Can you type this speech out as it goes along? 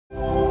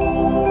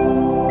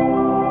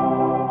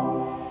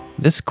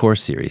This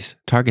course series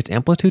targets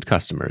Amplitude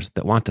customers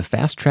that want to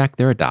fast-track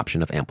their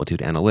adoption of Amplitude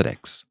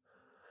Analytics.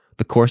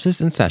 The courses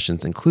and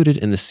sessions included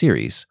in the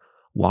series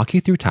walk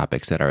you through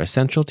topics that are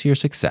essential to your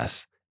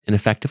success in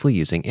effectively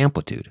using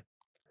Amplitude.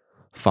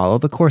 Follow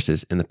the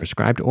courses in the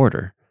prescribed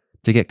order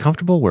to get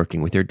comfortable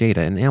working with your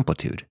data in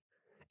Amplitude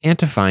and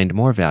to find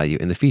more value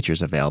in the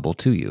features available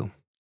to you.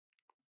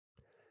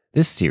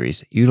 This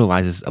series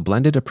utilizes a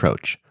blended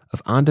approach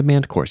of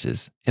on-demand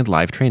courses and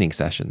live training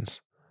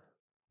sessions.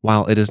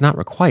 While it is not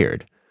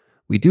required,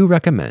 we do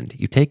recommend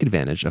you take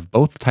advantage of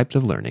both types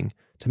of learning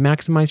to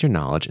maximize your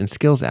knowledge and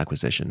skills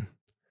acquisition.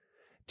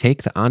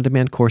 Take the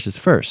on-demand courses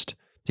first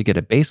to get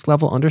a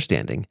base-level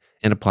understanding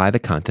and apply the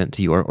content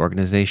to your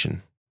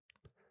organization.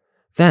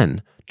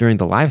 Then, during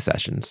the live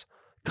sessions,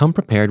 come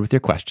prepared with your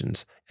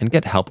questions and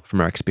get help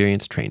from our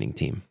experienced training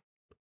team.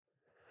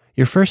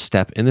 Your first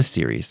step in this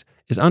series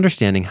is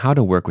understanding how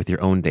to work with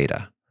your own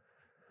data.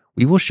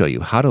 We will show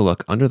you how to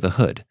look under the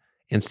hood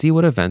and see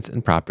what events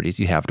and properties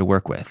you have to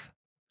work with.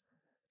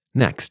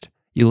 Next,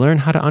 you learn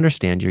how to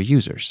understand your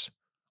users,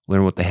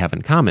 learn what they have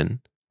in common,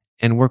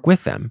 and work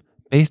with them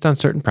based on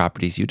certain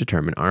properties you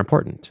determine are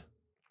important.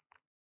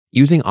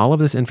 Using all of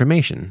this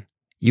information,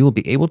 you will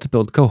be able to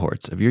build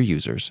cohorts of your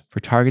users for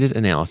targeted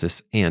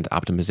analysis and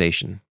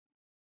optimization.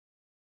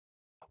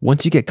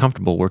 Once you get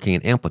comfortable working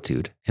in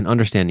Amplitude and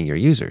understanding your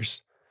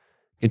users,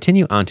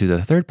 continue on to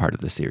the third part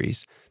of the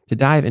series to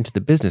dive into the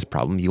business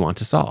problem you want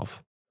to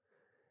solve.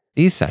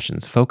 These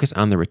sessions focus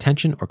on the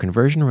retention or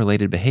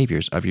conversion-related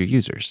behaviors of your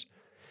users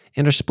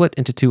and are split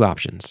into two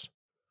options.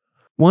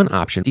 One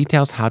option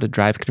details how to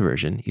drive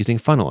conversion using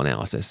funnel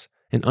analysis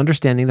and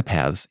understanding the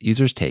paths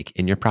users take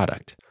in your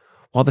product,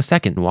 while the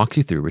second walks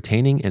you through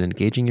retaining and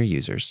engaging your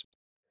users.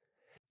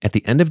 At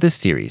the end of this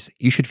series,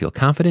 you should feel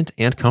confident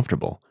and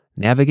comfortable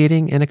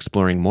navigating and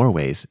exploring more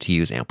ways to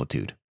use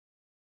Amplitude.